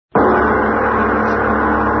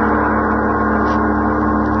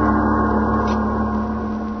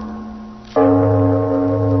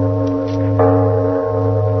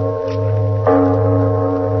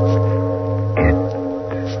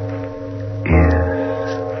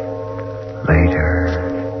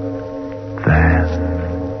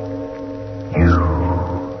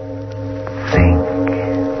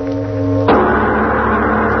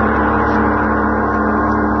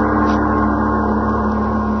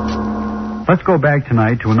Let's go back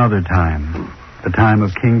tonight to another time, the time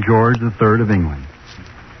of King George III of England.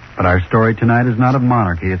 But our story tonight is not of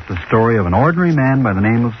monarchy. It's the story of an ordinary man by the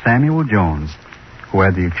name of Samuel Jones, who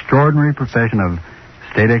had the extraordinary profession of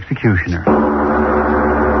state executioner.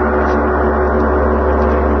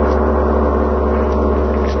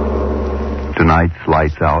 Tonight's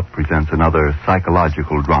Lights Out presents another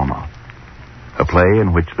psychological drama. A play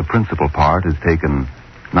in which the principal part is taken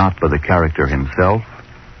not by the character himself,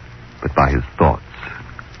 but by his thoughts.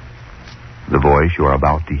 The voice you are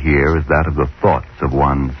about to hear is that of the thoughts of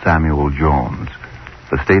one Samuel Jones,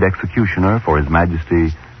 the state executioner for His Majesty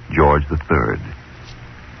George III.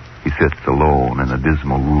 He sits alone in a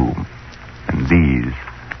dismal room, and these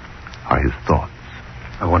are his thoughts.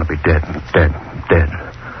 I want to be dead.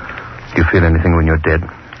 Do you feel anything when you're dead?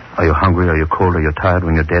 Are you hungry? Are you cold? Are you tired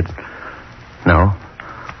when you're dead? No.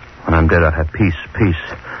 When I'm dead, I'll have peace.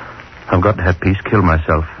 I've got to have peace. Kill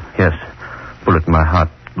myself. Yes. Bullet in my heart.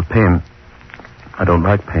 The pain. I don't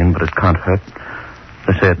like pain, but it can't hurt.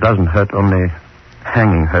 They say it doesn't hurt, only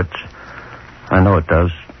hanging hurts. I know it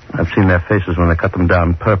does. I've seen their faces when they cut them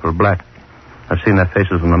down, purple, black. I've seen their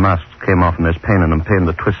faces when the masks came off and there's pain in them, pain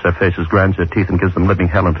that twists their faces, grinds their teeth, and gives them living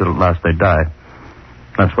hell until at last they die.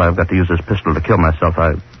 That's why I've got to use this pistol to kill myself.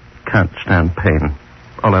 I can't stand pain.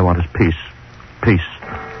 All I want is peace. Peace.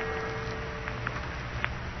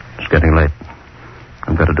 It's getting late.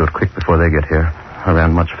 I've got to do it quick before they get here. I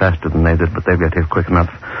ran much faster than they did, but they'll get here quick enough.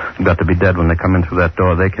 I've got to be dead when they come in through that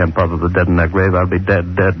door. They can't bother the dead in their grave. I'll be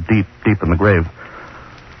dead, deep in the grave.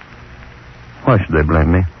 Why should they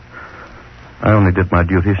blame me? I only did my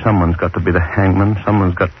duty. Someone's got to be the hangman.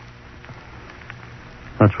 Someone's got...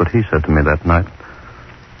 That's what he said to me that night.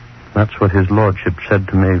 That's what his lordship said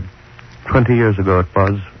to me 20 years ago it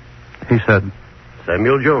was. He said...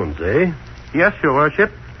 Samuel Jones, eh? Yes, your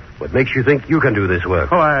worship. What makes you think you can do this work?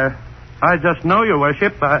 Oh, I just know, your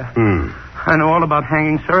worship. I know all about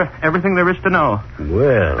hanging, sir. Everything there is to know.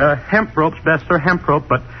 Well... hemp rope's best, sir, hemp rope,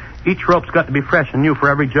 but each rope's got to be fresh and new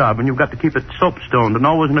for every job, and you've got to keep it soap-stoned and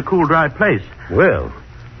always in a cool, dry place. Well,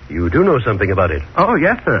 you do know something about it. Oh,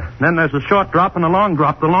 yes, sir. Then there's a short drop and a long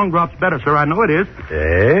drop. The long drop's better, sir. I know it is.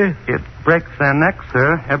 Eh? It breaks their neck,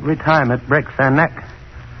 sir. Every time it breaks their neck.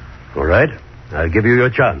 All right. I'll give you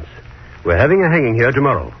your chance. We're having a hanging here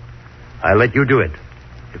tomorrow. I'll let you do it.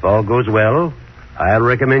 If all goes well, I'll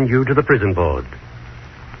recommend you to the prison board.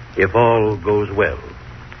 If all goes well.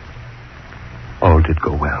 All did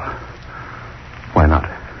go well. Why not?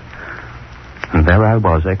 And there I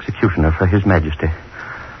was, executioner for His Majesty.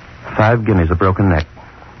 5 guineas a broken neck.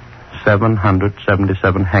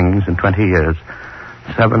 777 hangings in 20 years.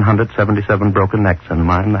 777 broken necks, and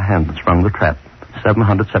mine the hand that sprung the trap.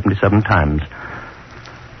 777 times.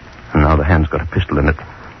 And now the hand's got a pistol in it.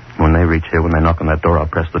 When they reach here, when they knock on that door, I'll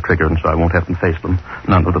press the trigger, and so I won't have to face them.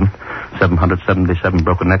 None of them. 777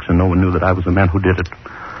 broken necks, and no one knew that I was the man who did it.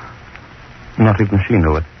 Not even she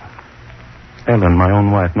knew it. Ellen, my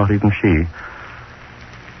own wife, not even she.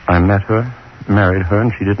 I met her, married her,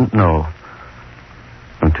 and she didn't know.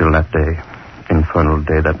 Until that day. Infernal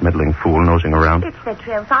day, that meddling fool nosing around. It's the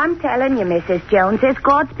truth. I'm telling you, Mrs. Jones. It's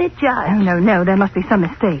God's bit judge. No. There must be some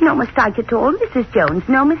mistake. No mistake at all, Mrs. Jones.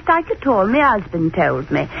 No mistake at all. My husband told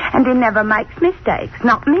me. And he never makes mistakes.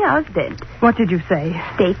 Not me husband. What did you say?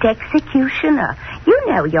 State executioner. You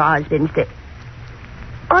know your husband's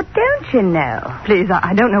Oh, don't you know? Please,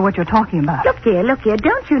 I don't know what you're talking about. Look here.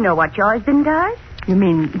 Don't you know what your husband does? You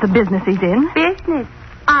mean the business he's in? Business.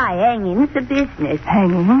 Hanging's a business.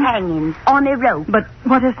 Hanging? Hangings on a rope. But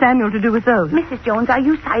what has Samuel to do with those? Mrs. Jones, are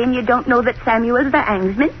you saying you don't know that Samuel's the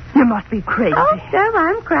hangsman? You must be crazy. Oh, so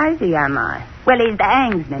I'm crazy, am I? Well, he's the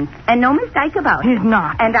hangsman, and no mistake about it. He's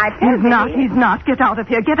not. And I tell you... He's not. Get out of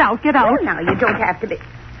here. Get out. Well, now, you don't have to be...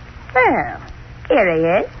 Well, here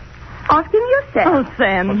he is. Ask him yourself. Oh,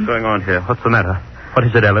 Sam. What's going on here? What's the matter? What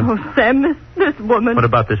is it, Ellen? Oh, Sam, this woman. What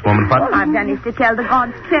about this woman? What? All I've done is to tell the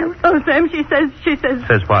God's truth. Oh, Sam, she says...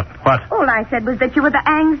 Says what? What? All I said was that you were the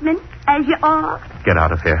hangsman, as you are. Get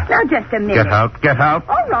out of here. Now, just a minute. Get out.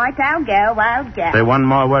 All right, I'll go. Say one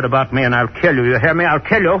more word about me and I'll kill you. You hear me? I'll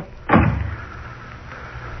kill you.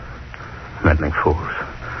 Meddling fools.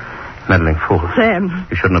 Sam.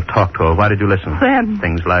 You shouldn't have talked to her. Why did you listen? Sam.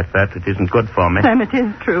 Things like that, it isn't good for me. Sam, it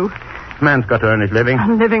is true. Man's got to earn his living.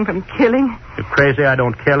 I'm living from killing. You're crazy. I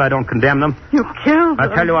don't kill. I don't condemn them. You killed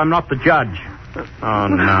them. I tell you, I'm not the judge. Oh,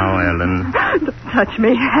 now, Ellen. touch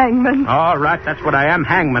me, hangman. All right, that's what I am,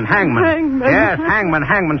 hangman. Hangman. Yes,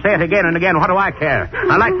 hangman. Say it again and again. What do I care?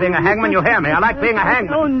 I like being a hangman, you hear me? I like being a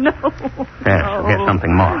hangman. Oh, no. Yes, here's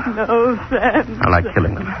something more. No, Sam. I like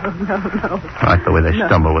killing them. No. I like the way they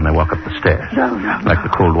stumble when they walk up the stairs. No. I like the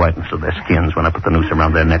cold whiteness of their skins when I put the noose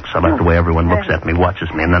around their necks. I like the way everyone looks at me,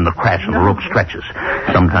 watches me, and then the crash and the rope stretches.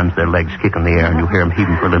 Sometimes their legs kick in the air, and you hear them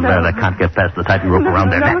heaving for a little air. They can't get past the tight rope around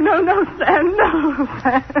their necks. No, Sam. No,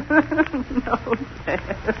 Sam.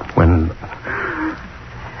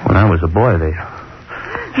 When I was a boy, they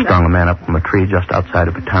strung a man up from a tree just outside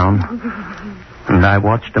of a town. And I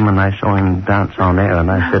watched him, and I saw him dance on air, and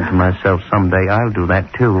I said to myself, someday I'll do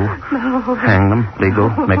that, too. No. Hang them, legal,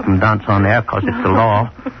 make them dance on air, because it's the law.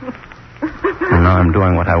 And now I'm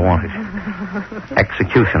doing what I wanted.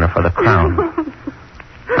 Executioner for the crown.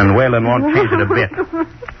 And Whalen won't change it a bit.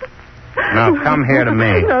 Now, come here to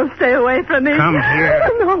me. No, stay away from me. Come here.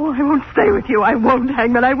 No, I won't stay with you. I won't,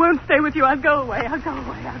 hangman. I won't stay with you. I'll go away.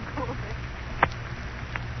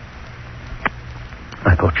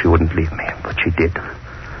 I thought she wouldn't leave me, but she did.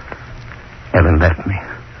 Ellen left me.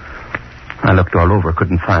 I looked all over,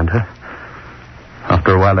 couldn't find her.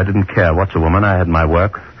 After a while, I didn't care. What's a woman? I had my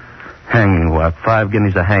work. Hanging work. 5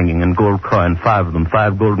 guineas a hanging and gold coin. 5 of them.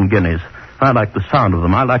 5 golden guineas. I like the sound of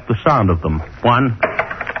them. 1,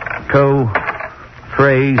 2,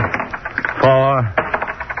 3, 4,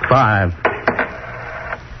 5.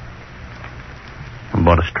 I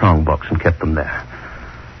bought a strong box and kept them there.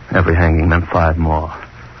 Every hanging meant 5 more.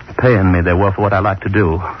 Paying me they were for what I liked to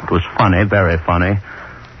do. It was funny, very funny.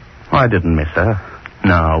 I didn't miss her.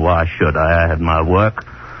 No, why should I? I had my work.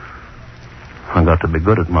 I got to be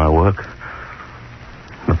good at my work.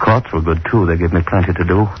 The courts were good, too. They gave me plenty to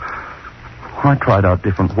do. I tried out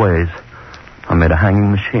different ways. I made a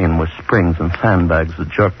hanging machine with springs and sandbags that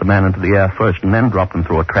jerked the man into the air first and then dropped him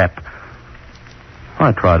through a trap.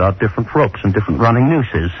 I tried out different ropes and different running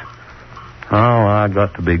nooses. Oh, I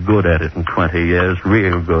got to be good at it in 20 years.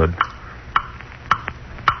 Real good.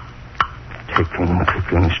 Ticking.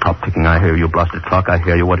 Stop ticking. I hear you, blasted clock. I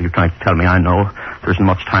hear you. What are you trying to tell me? I know. There isn't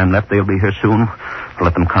much time left. They'll be here soon.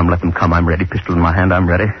 Let them come. I'm ready. Pistol in my hand. I'm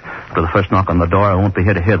ready. After the first knock on the door, I won't be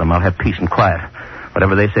here to hear them. I'll have peace and quiet.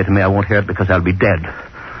 Whatever they say to me, I won't hear it because I'll be dead.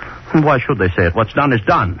 And why should they say it? What's done is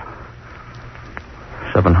done.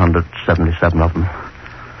 777 of them.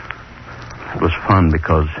 It was fun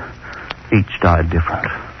because each died different.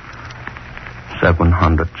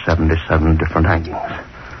 777 different hangings.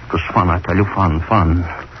 It was fun, I tell you, fun.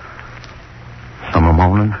 Some are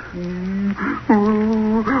moaning.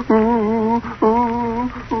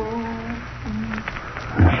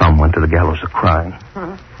 And some went to the gallows a crying.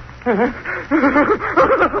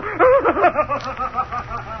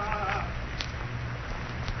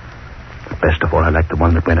 But best of all, I liked the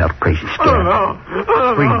one that went out crazy scared.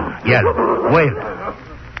 Screaming, yelling, wailing.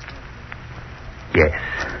 Yes.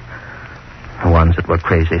 The ones that were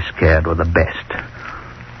crazy scared were the best.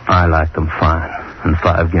 I liked them fine. And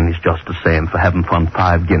 5 guineas just the same for having fun.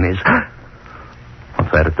 5 guineas.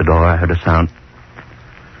 What's that at the door? I heard a sound.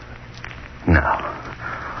 No.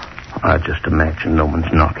 I just imagine no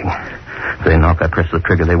one's knocking. If they knock, I press the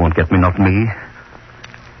trigger. They won't get me, not me.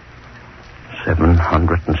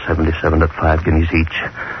 777 at 5 guineas each.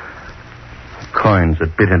 Coins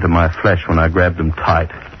that bit into my flesh when I grabbed them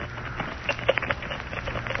tight.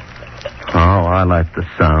 Oh, I like the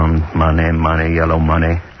sound. Money, yellow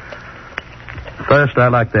money. First, I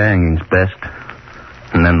like the hangings best,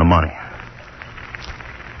 and then the money.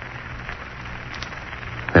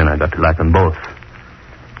 Then I got to like them both.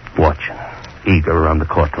 Watching, eager around the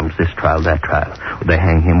courtrooms, this trial, that trial. Would they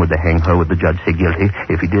hang him? Would they hang her? Would the judge say guilty?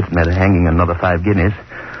 If he did, matter hanging another 5 guineas.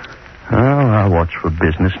 Oh, I'll watch for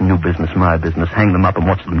business, new business, my business. Hang them up and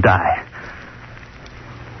watch them die.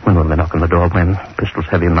 When will they knock on the door? When? Pistol's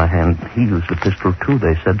heavy in my hand. He used a pistol, too,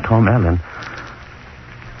 they said. Tom Allen.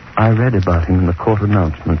 I read about him in the court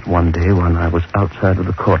announcement one day when I was outside of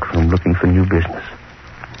the courtroom looking for new business.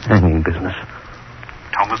 Hanging business.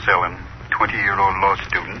 Thomas Allen, 20-year-old law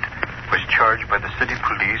student, was charged by the city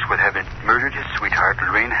police with having murdered his sweetheart,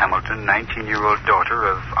 Lorraine Hamilton, 19-year-old daughter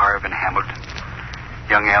of Arvin Hamilton.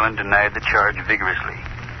 Young Allen denied the charge vigorously.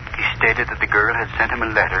 He stated that the girl had sent him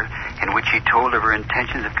a letter in which he told of her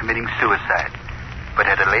intentions of committing suicide.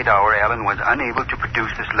 But at a late hour, Allen was unable to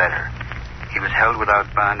produce this letter. He was held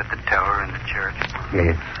without bond at the tower in the church.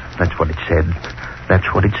 Yes, that's what it said.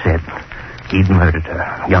 He'd murdered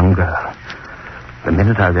her, young girl. The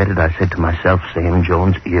minute I read it, I said to myself, Sam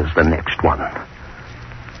Jones is the next one.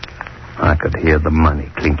 I could hear the money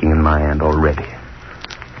clinking in my hand already.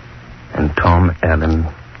 And Tom Allen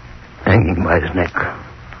hanging by his neck.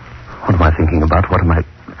 What am I thinking about? Why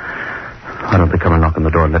don't they come and knock on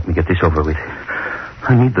the door and let me get this over with?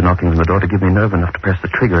 I need the knocking on the door to give me nerve enough to press the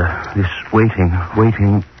trigger. This waiting.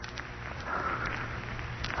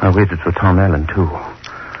 I waited for Tom Allen, too.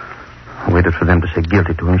 I waited for them to say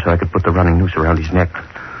guilty to him so I could put the running noose around his neck.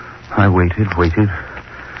 I waited,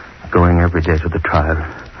 going every day to the trial.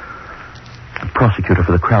 The prosecutor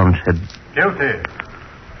for the Crown said... Guilty.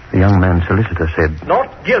 The young man's solicitor said...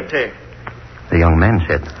 Not guilty. The young man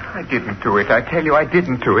said... I didn't do it. I tell you, I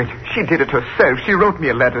didn't do it. She did it herself. She wrote me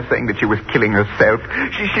a letter saying that she was killing herself.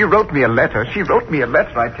 She wrote me a letter. I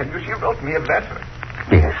tell you, she wrote me a letter.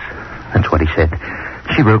 Yes, that's what he said.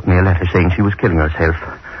 She wrote me a letter saying she was killing herself.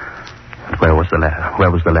 But where was the letter?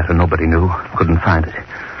 Where was the letter? Nobody knew. Couldn't find it.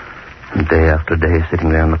 And day after day,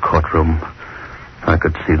 sitting there in the courtroom, I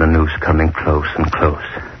could see the noose coming close and close.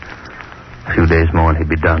 A few days more and he'd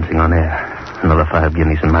be dancing on air. Another 5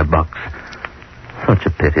 guineas in my box. Such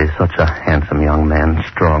a pity, such a handsome young man,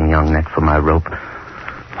 strong young neck for my rope.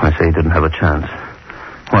 I say he didn't have a chance.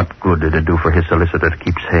 What good did it do for his solicitor to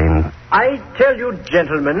keep saying... I tell you,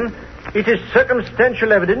 gentlemen, it is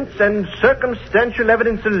circumstantial evidence and circumstantial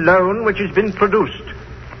evidence alone which has been produced.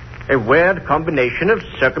 A weird combination of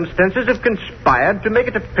circumstances have conspired to make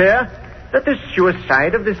it appear that the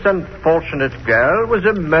suicide of this unfortunate girl was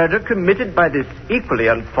a murder committed by this equally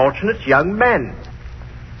unfortunate young man.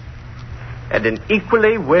 And an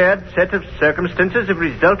equally weird set of circumstances have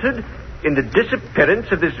resulted in the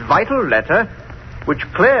disappearance of this vital letter, which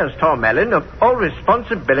clears Tom Allen of all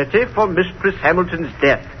responsibility for Mistress Hamilton's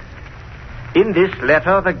death. In this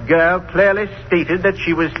letter, the girl clearly stated that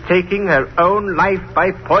she was taking her own life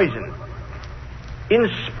by poison. In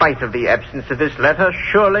spite of the absence of this letter,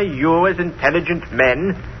 surely you, as intelligent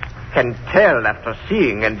men, can tell after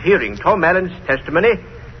seeing and hearing Tom Allen's testimony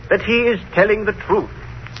that he is telling the truth,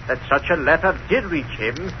 that such a letter did reach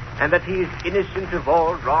him, and that he is innocent of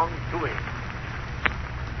all wrongdoing.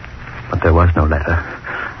 But there was no letter.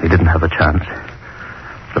 He didn't have a chance.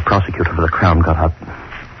 The prosecutor for the Crown got up.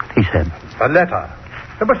 He said... The letter.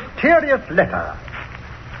 The mysterious letter.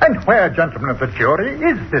 And where, gentlemen of the jury,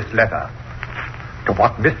 is this letter? To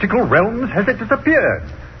what mystical realms has it disappeared?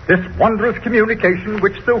 This wondrous communication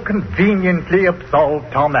which so conveniently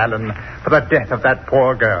absolved Tom Allen for the death of that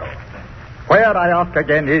poor girl. Where, I ask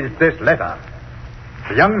again, is this letter?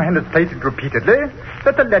 The young man has stated repeatedly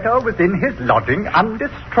that the letter was in his lodging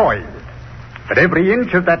undestroyed. That every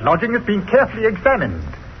inch of that lodging has been carefully examined.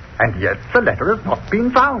 And yet the letter has not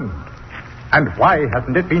been found. And why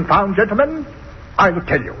hasn't it been found, gentlemen? I'll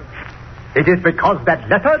tell you. It is because that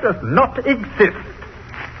letter does not exist.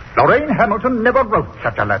 Lorraine Hamilton never wrote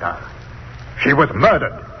such a letter. She was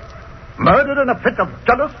murdered. Murdered in a fit of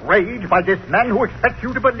jealous rage by this man who expects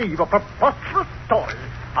you to believe a preposterous story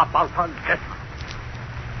about her death.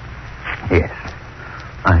 Yes.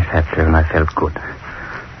 I sat there and I felt good.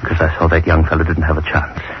 Because I saw that young fellow didn't have a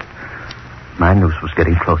chance. My noose was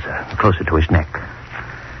getting closer to his neck.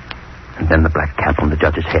 And then the black cap on the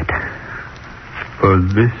judge's head. For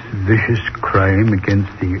this vicious crime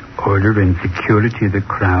against the order and security of the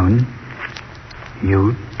Crown,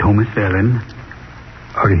 you, Thomas Allen,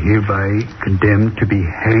 are hereby condemned to be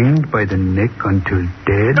hanged by the neck until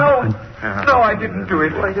dead. No, I didn't do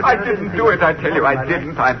it. I didn't do it, I tell you. I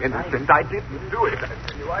didn't. I'm innocent. I didn't do it. I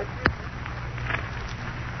tell you,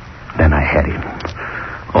 Then I had him.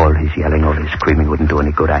 All his yelling, all his screaming wouldn't do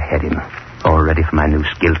any good. I had him. All ready for my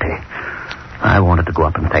noose, guilty. I wanted to go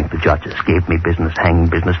up and thank the judges. Gave me business, hanging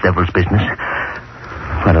business, devil's business.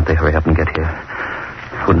 Why don't they hurry up and get here?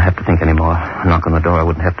 I wouldn't have to think anymore. Knock on the door. I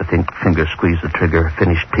wouldn't have to think. Finger squeeze the trigger.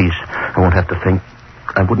 Finished piece. I wouldn't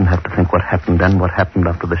have to think what happened then, what happened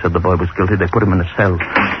after they said the boy was guilty. They put him in a cell.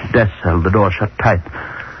 Death cell. The door shut tight.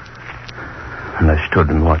 And I stood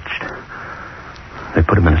and watched. They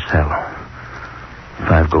put him in a cell.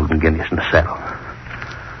 5 golden guineas in the cell.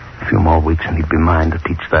 A few more weeks and he'd be mine to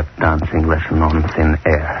teach that dancing lesson on thin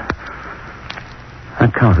air. I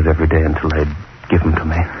counted every day until they'd give him to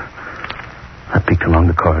me. I peeked along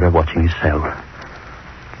the corridor watching his cell.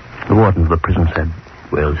 The warden of the prison said,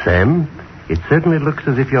 "Well, Sam, it certainly looks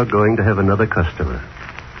as if you're going to have another customer.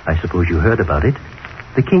 I suppose you heard about it.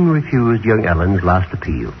 The king refused young Allen's last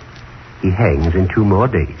appeal. He hangs in 2 more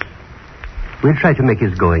days. We'll try to make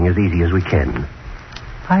his going as easy as we can.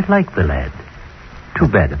 I like the lad. Too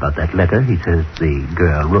bad about that letter he says the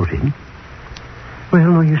girl wrote him. Well,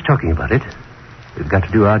 no use talking about it. We've got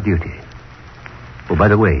to do our duty. Oh, by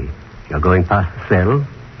the way, you're going past the cell?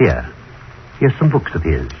 Here's some books of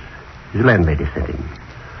his. His landlady sent him.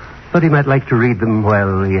 Thought he might like to read them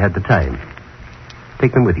while he had the time.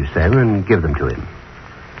 Take them with you, Sam, and give them to him.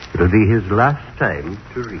 It'll be his last time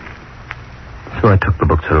to read. So I took the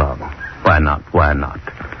books along. Why not? Why not?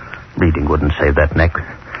 Reading wouldn't save that neck.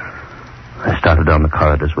 I started down the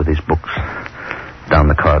corridors with these books. Down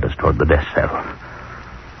the corridors toward the death cell.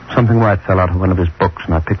 Something white fell out of one of his books,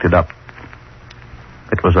 and I picked it up.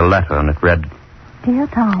 It was a letter, and it read, Dear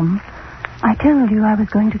Tom, I told you I was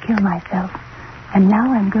going to kill myself, and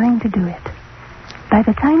now I'm going to do it. By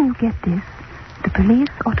the time you get this, the police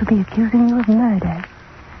ought to be accusing you of murder,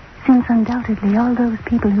 since undoubtedly all those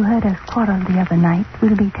people who heard us quarrel the other night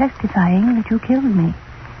will be testifying that you killed me.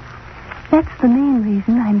 That's the main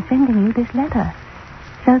reason I'm sending you this letter,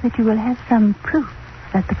 so that you will have some proof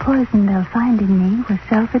that the poison they'll find in me was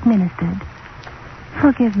self-administered.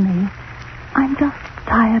 Forgive me. I'm just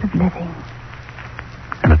tired of living.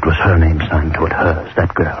 And it was her name signed to it, hers,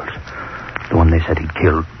 that girl's. The one they said he'd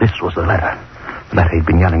killed. This was the letter. The letter he'd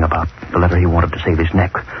been yelling about. The letter he wanted to save his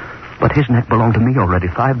neck. But his neck belonged to me already.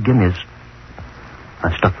 5 guineas.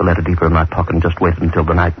 I stuck the letter deeper in my pocket and just waited until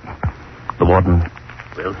the night. The warden...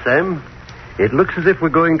 Well, Sam, it looks as if we're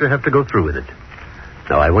going to have to go through with it.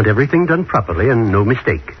 Now, I want everything done properly and no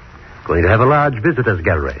mistake. Going to have a large visitors'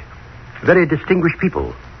 gallery. Very distinguished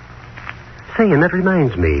people. Say, and that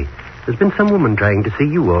reminds me, there's been some woman trying to see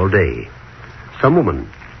you all day. Some woman.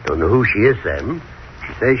 Don't know who she is, Sam.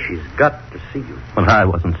 She says she's got to see you. Well, I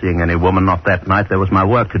wasn't seeing any woman, not that night. There was my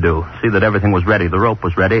work to do. See that everything was ready. The rope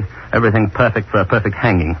was ready. Everything perfect for a perfect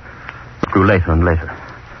hanging. It grew later and later.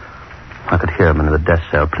 I could hear him in the death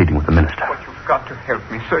cell pleading with the minister. But you've got to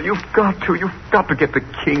help me, sir. You've got to get the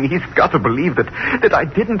king. He's got to believe that I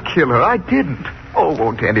didn't kill her. I didn't. Oh,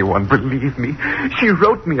 won't anyone believe me? She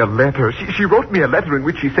wrote me a letter. She wrote me a letter in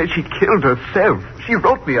which she said she killed herself. She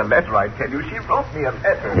wrote me a letter, I tell you. She wrote me a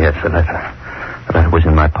letter. Yes, a letter. The letter was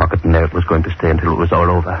in my pocket, and there it was going to stay until it was all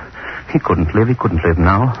over. He couldn't live. He couldn't live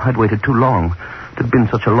now. I'd waited too long. It had been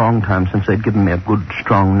such a long time since they'd given me a good,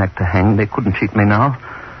 strong neck to hang. They couldn't cheat me now.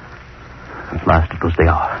 At last it was the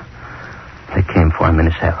hour. They came for him in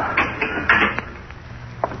his cell.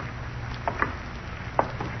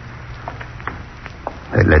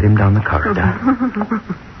 They led him down the corridor.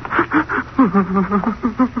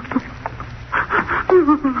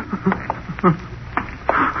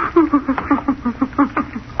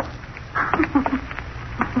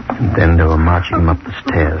 And then they were marching him up the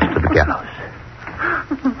stairs to the gallows.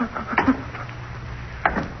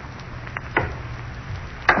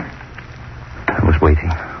 I was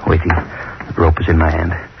waiting. The rope was in my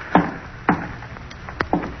hand.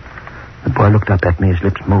 The boy looked up at me. His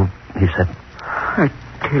lips moved. He said, I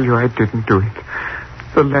tell you I didn't do it.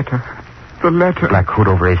 The letter. Black hood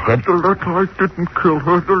over his head. The letter, I didn't kill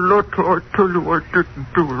her. The letter, I tell you I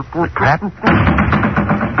didn't do it. The trap.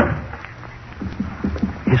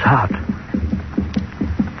 His heart.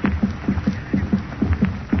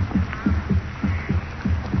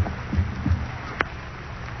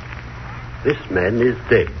 This man is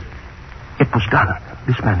dead. It was done.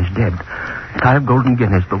 This man is dead. 5 golden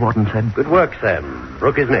guineas, the warden said. Good work, Sam.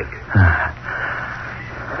 Broke his neck.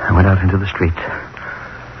 I went out into the street.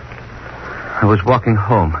 I was walking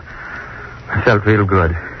home. I felt real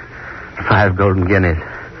good. 5 golden guineas.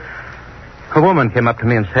 A woman came up to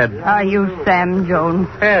me and said... Are you Sam Jones?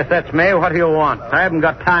 Yes, that's me. What do you want? I haven't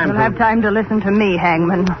got time You'll have time to listen to me,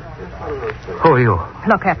 Hangman. Who are you?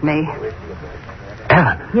 Look at me.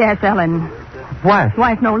 Ellen. Yes, Ellen. Wife?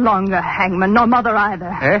 Wife no longer, Hangman. Nor mother either.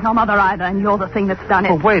 Eh? No mother either, and you're the thing that's done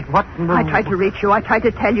it. Oh, wait, what? I tried to reach you. I tried to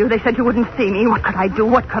tell you. They said you wouldn't see me. What could I do?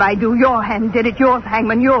 Your hand did it. Yours,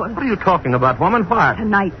 Hangman, yours. What are you talking about, woman? Why?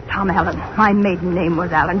 Tonight, Tom Allen. My maiden name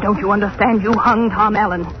was Allen. Don't you understand? You hung Tom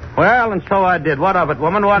Allen. Well, and so I did. What of it,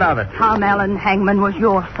 woman? What of it? Tom Allen, Hangman, was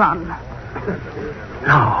your son.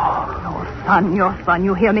 No. Your son.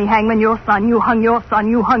 You hear me, Hangman? Your son. You hung your son.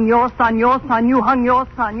 You hung your son. Your son. You hung your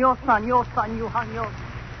son. Your son. Your son. You hung your son.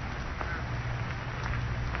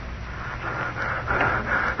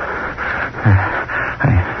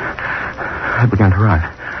 I began to run.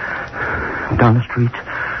 Down the street.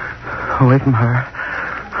 Away from her.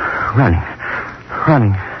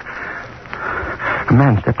 Running. A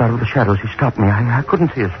man stepped out of the shadows. He stopped me. I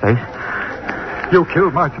couldn't see his face. You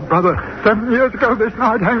killed my brother 7 years ago this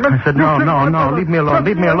night, Hangman. I said, no. Leave me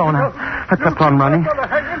alone. I kept on running.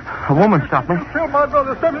 A woman stopped me. You killed my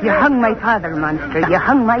brother 7 years ago. You hung my father, monster. You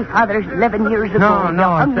hung my father 11 years ago.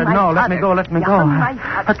 No. I said, no. Let me go.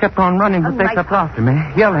 I kept on running, but they kept after me,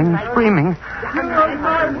 yelling, screaming.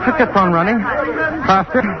 I kept on running.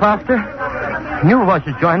 Faster. New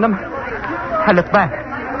voices joined them. I looked back.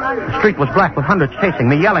 The street was black with hundreds chasing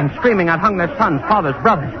me, yelling, screaming. I'd hung their sons, fathers,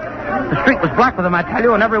 brothers. The street was black with them, I tell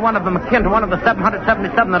you, and every one of them akin to one of the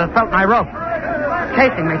 777 that had felt my rope.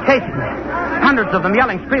 Chasing me. Hundreds of them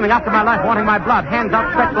yelling, screaming after my life, wanting my blood. Hands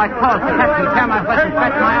outstretched like claws to catch me, tear my flesh and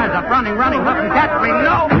scratch my eyes up. Running, look and catch me.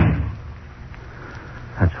 No!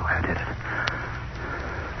 That's the way I did it.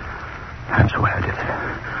 That's the way I did it.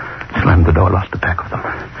 Slammed the door, lost a pack of them.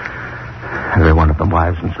 Every one of them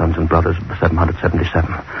wives and sons and brothers of the 777.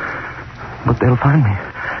 But they'll find me.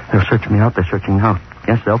 They'll search me out. They're searching me out.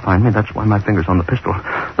 Yes, they'll find me. That's why my finger's on the pistol.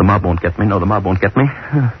 The mob won't get me. No, the mob won't get me.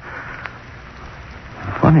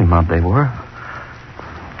 Funny mob they were.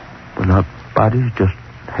 Without bodies, just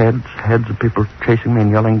heads of people chasing me and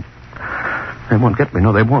yelling. They won't get me.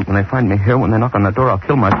 No, they won't. When they find me here, when they knock on the door, I'll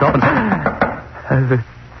kill myself. And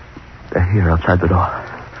they're here outside the door.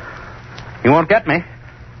 You won't get me.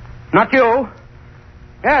 Not you.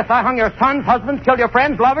 Yes, I hung your sons, husbands, killed your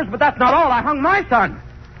friends, lovers, but that's not all. I hung my son.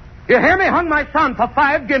 You hear me? Hung my son for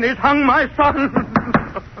 5 guineas. Hung my son.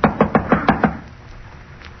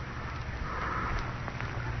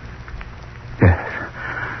 Yes.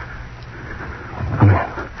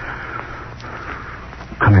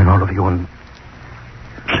 Come in, all of you, and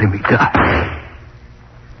see me die.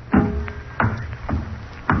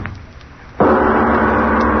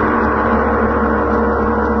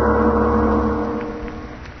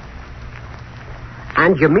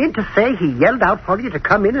 And you mean to say he yelled out for you to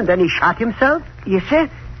come in and then he shot himself? Yes, sir.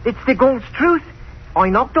 It's the God's truth. I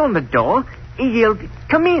knocked on the door. He yelled,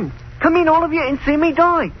 come in, all of you, and see me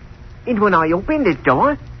die. And when I opened the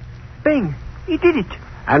door, bang, he did it.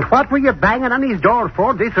 And what were you banging on his door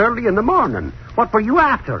for this early in the morning? What were you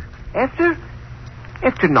after? After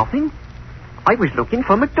nothing. I was looking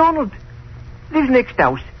for MacDonald. Lives next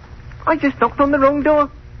house. I just knocked on the wrong door.